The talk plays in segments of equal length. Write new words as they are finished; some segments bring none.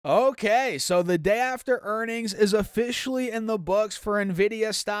Okay, so the day after earnings is officially in the books for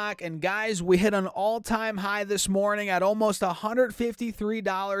Nvidia stock. And guys, we hit an all-time high this morning at almost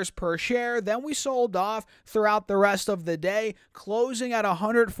 $153 per share. Then we sold off throughout the rest of the day, closing at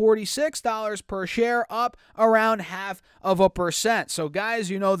 $146 per share, up around 0.5%. So guys,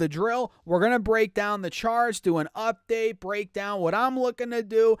 you know the drill. We're going to break down the charts, do an update, break down what I'm looking to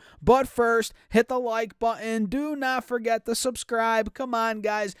do. But first, hit the like button. Do not forget to subscribe. Come on,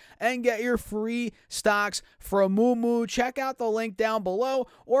 guys, and get your free stocks from Moomoo. Check out the link down below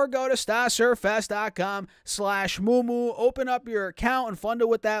or go to stocksurfest.com/Moomoo. Open up your account and fund it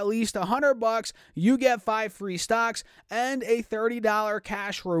with at least $100. You get 5 free stocks and a $30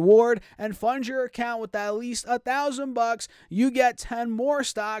 cash reward. And fund your account with at least $1,000. You get 10 more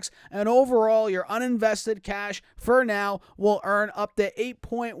stocks, and overall your uninvested cash for now will earn up to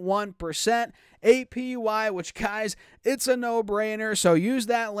 8.1% APY, which, guys, it's a no-brainer. So use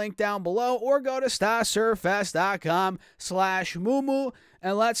that link down below or go to stocksurfest.com/Moomoo,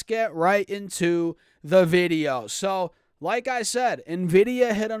 and let's get right into the video. So, like I said,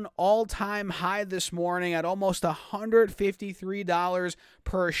 Nvidia hit an all-time high this morning at almost $153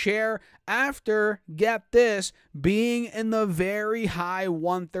 per share after, get this, being in the very high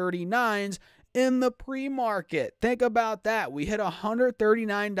 139s in the pre-market. Think about that. We hit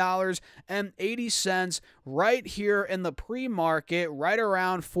 $139.80 right here in the pre-market, right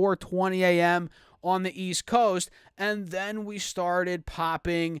around 4:20 a.m. on the East Coast, and then we started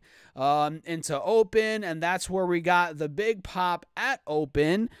popping into open, and that's where we got the big pop at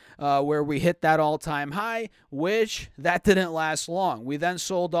open, where we hit that all-time high, which that didn't last long. We then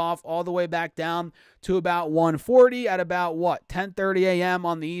sold off all the way back down to about 140 at about, 10:30 a.m.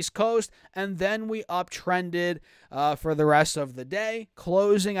 on the East Coast, and then we uptrended for the rest of the day,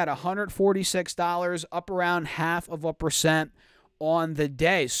 closing at $146, up around 0.5% on the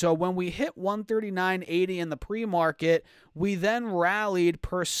day. So when we hit 139.80 in the pre-market, we then rallied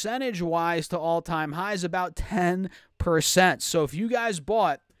percentage-wise to all-time highs about 10%. So if you guys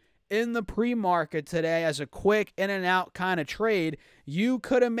bought in the pre-market today as a quick in and out kind of trade, you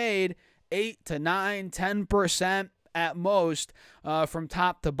could have made 8 to 9, 10% at most from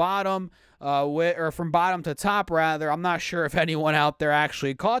top to bottom, or from bottom to top, rather. I'm not sure if anyone out there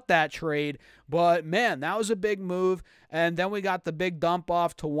actually caught that trade, but man, that was a big move. And then we got the big dump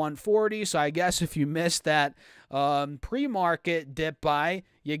off to 140. So I guess if you missed that pre-market dip buy,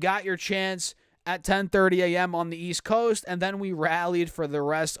 you got your chance at 10:30 a.m. on the East Coast, and then we rallied for the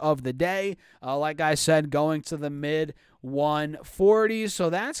rest of the day. Like I said, going to the mid 140s. So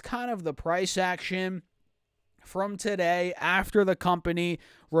that's kind of the price action from today after the company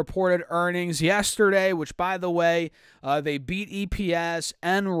reported earnings yesterday, which, by the way, they beat EPS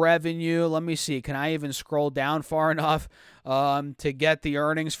and revenue. Let me see. Can I even scroll down far enough to get the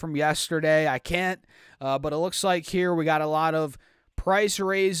earnings from yesterday? I can't, but it looks like here we got a lot of price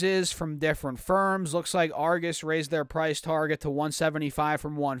raises from different firms. Looks like Argus raised their price target to 175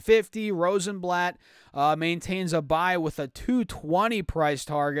 from 150. Rosenblatt maintains a buy with a 220 price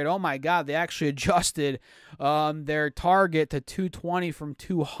target. Oh my God, they actually adjusted their target to 220 from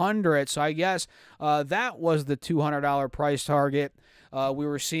 200. So I guess that was the $200 price target we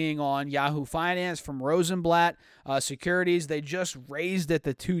were seeing on Yahoo Finance from Rosenblatt Securities. They just raised it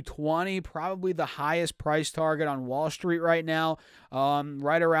to 220, probably the highest price target on Wall Street right now,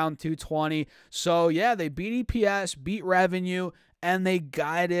 right around 220. So yeah, they beat EPS, beat revenue, and they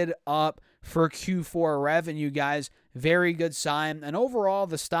guided up for Q4 revenue, guys. Very good sign. And overall,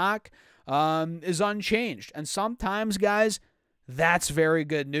 the stock is unchanged. And sometimes, guys, that's very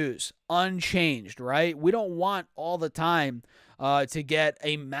good news. Unchanged, right? We don't want all the time to get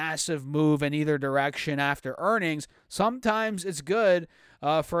a massive move in either direction after earnings. Sometimes it's good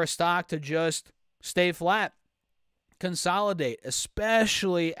for a stock to just stay flat, consolidate,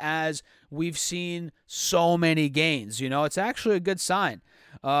 especially as we've seen so many gains. You know, it's actually a good sign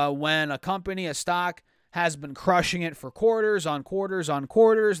when a company, a stock, has been crushing it for quarters on quarters on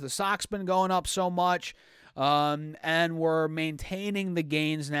quarters. The stock's been going up so much, and we're maintaining the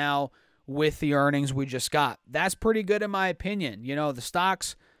gains now with the earnings we just got. That's pretty good in my opinion. You know, the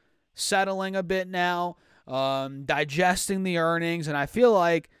stock's settling a bit now, digesting the earnings, and I feel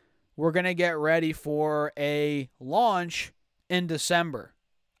like we're going to get ready for a launch in December.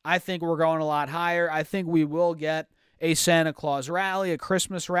 I think we're going a lot higher. I think we will get a Santa Claus rally, a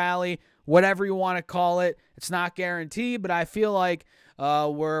Christmas rally, whatever you want to call it. It's not guaranteed, but I feel like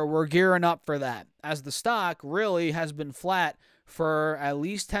we're gearing up for that, as the stock really has been flat for at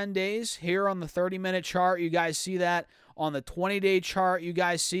least 10 days. Here on the 30-minute chart, you guys see that. On the 20-day chart, you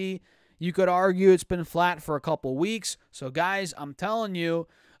guys see, you could argue it's been flat for a couple weeks. So, guys, I'm telling you,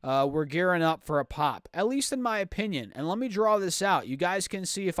 we're gearing up for a pop, at least in my opinion. And let me draw this out. You guys can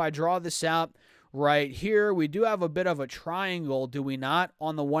see if I draw this out right here, we do have a bit of a triangle, do we not,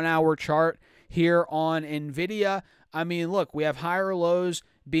 on the 1 hour chart here on Nvidia. I mean, look, we have higher lows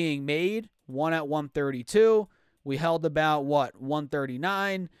being made, one at 132. We held about,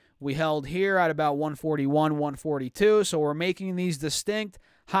 139. We held here at about 141, 142. So we're making these distinct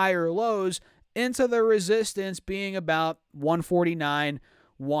higher lows into the resistance being about 149,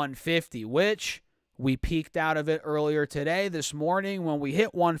 150, which we peaked out of it earlier today, this morning, when we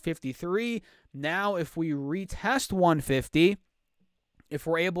hit 153. Now, if we retest 150, if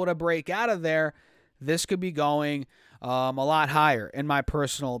we're able to break out of there, this could be going a lot higher, in my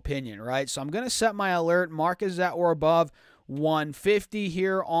personal opinion, right? So I'm going to set my alert. Mark is at or above 150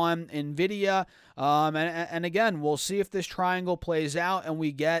 here on Nvidia. And again, we'll see if this triangle plays out and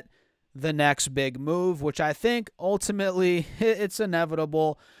we get the next big move, which I think ultimately it's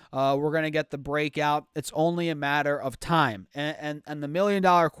inevitable. We're going to get the breakout. It's only a matter of time. And the $1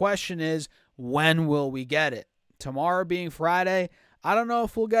 million question is, when will we get it? Tomorrow being Friday, I don't know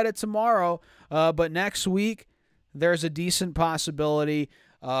if we'll get it tomorrow, but next week, there's a decent possibility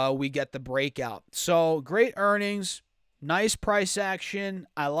we get the breakout. So great earnings, nice price action.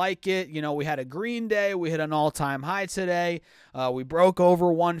 I like it. You know, we had a green day. We hit an all-time high today. We broke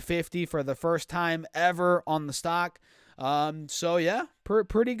over 150 for the first time ever on the stock. So yeah,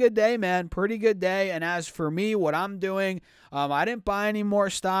 pretty good day, man. Pretty good day. And as for me, what I'm doing, I didn't buy any more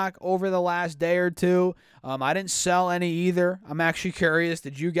stock over the last day or two. I didn't sell any either. I'm actually curious.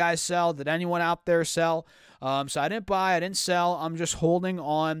 Did you guys sell? Did anyone out there sell? So I didn't buy, I didn't sell. I'm just holding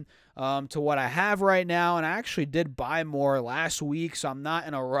on to what I have right now. And I actually did buy more last week, so I'm not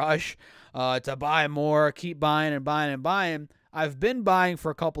in a rush to buy more, keep buying and buying and buying. I've been buying for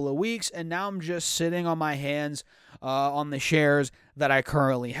a couple of weeks, and now I'm just sitting on my hands on the shares that I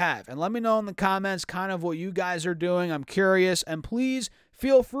currently have. And let me know in the comments kind of what you guys are doing. I'm curious. And please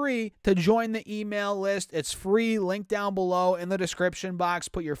feel free to join the email list. It's free. Link down below in the description box.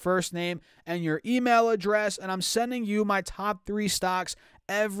 Put your first name and your email address, and I'm sending you my top 3 stocks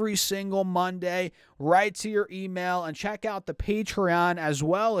every single Monday right to your email. And check out the Patreon as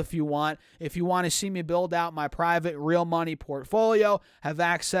well if you want. If you want to see me build out my private real money portfolio, have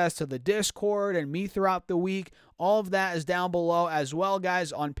access to the Discord and me throughout the week. All of that is down below as well,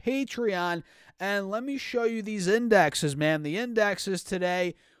 guys, on Patreon. And let me show you these indexes, man. The indexes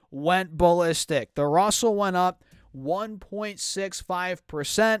today went ballistic. The Russell went up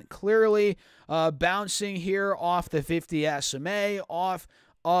 1.65%, clearly bouncing here off the 50 SMA, off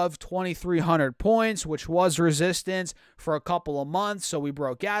of 2,300 points, which was resistance for a couple of months. So we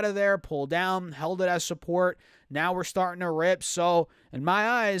broke out of there, pulled down, held it as support. Now we're starting to rip. So in my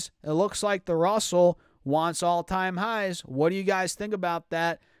eyes, it looks like the Russell wants all-time highs. What do you guys think about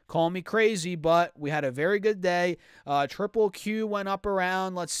that? Call me crazy, but we had a very good day. Triple Q went up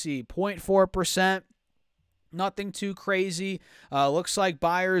around, let's see, 0.4%. Nothing too crazy. Looks like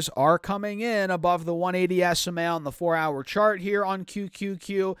buyers are coming in above the 180 SMA on the 4-hour chart here on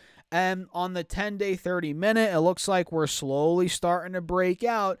QQQ. And on the 10-day, 30-minute, it looks like we're slowly starting to break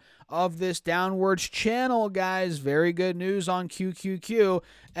out of this downwards channel, guys. Very good news on QQQ.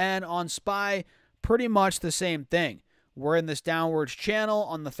 And on SPY, pretty much the same thing. We're in this downwards channel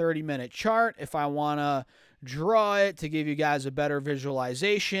on the 30-minute chart. If I want to draw it to give you guys a better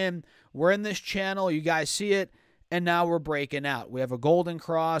visualization, we're in this channel. You guys see it, and now we're breaking out. We have a golden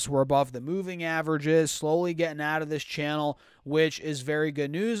cross. We're above the moving averages, slowly getting out of this channel, which is very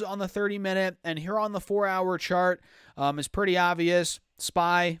good news on the 30-minute. And here on the 4-hour chart, it's pretty obvious.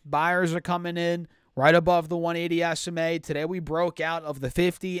 SPY, buyers are coming in right above the 180 SMA. Today we broke out of the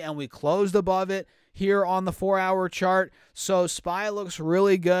 50, and we closed above it here on the 4-hour chart. So SPY looks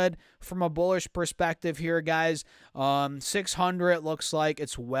really good from a bullish perspective here, guys. 600 looks like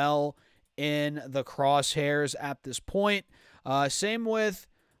it's well in the crosshairs at this point. Same with,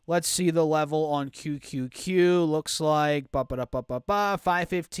 let's see the level on QQQ. Looks like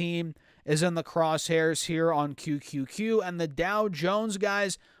 515 is in the crosshairs here on QQQ. And the Dow Jones,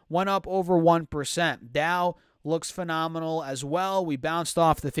 guys, went up over 1%. Dow looks phenomenal as well. We bounced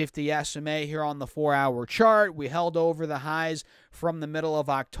off the 50 SMA here on the 4-hour chart. We held over the highs from the middle of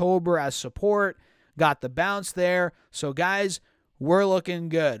October as support. Got the bounce there. So, guys, we're looking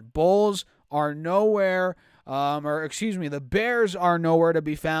good. Bulls are nowhere, the Bears are nowhere to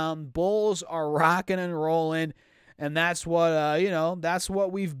be found. Bulls are rocking and rolling. And that's what, that's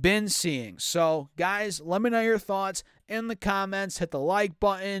what we've been seeing. So, guys, let me know your thoughts in the comments, hit the like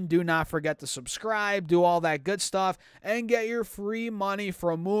button, do not forget to subscribe, do all that good stuff, and get your free money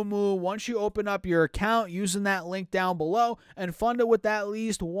from Moomoo once you open up your account using that link down below and fund it with at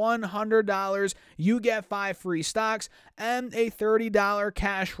least $100. You get 5 free stocks and a $30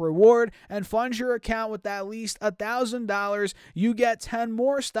 cash reward, and fund your account with at least $1,000. You get 10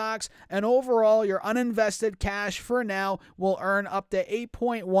 more stocks, and overall your uninvested cash for now will earn up to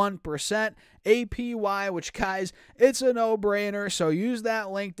 8.1% APY, which, guys, it's a no-brainer. So use that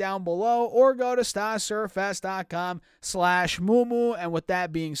link down below or go to stocksurfs.com/Moomoo. And with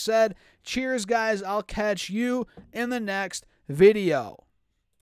that being said, cheers, guys. I'll catch you in the next video.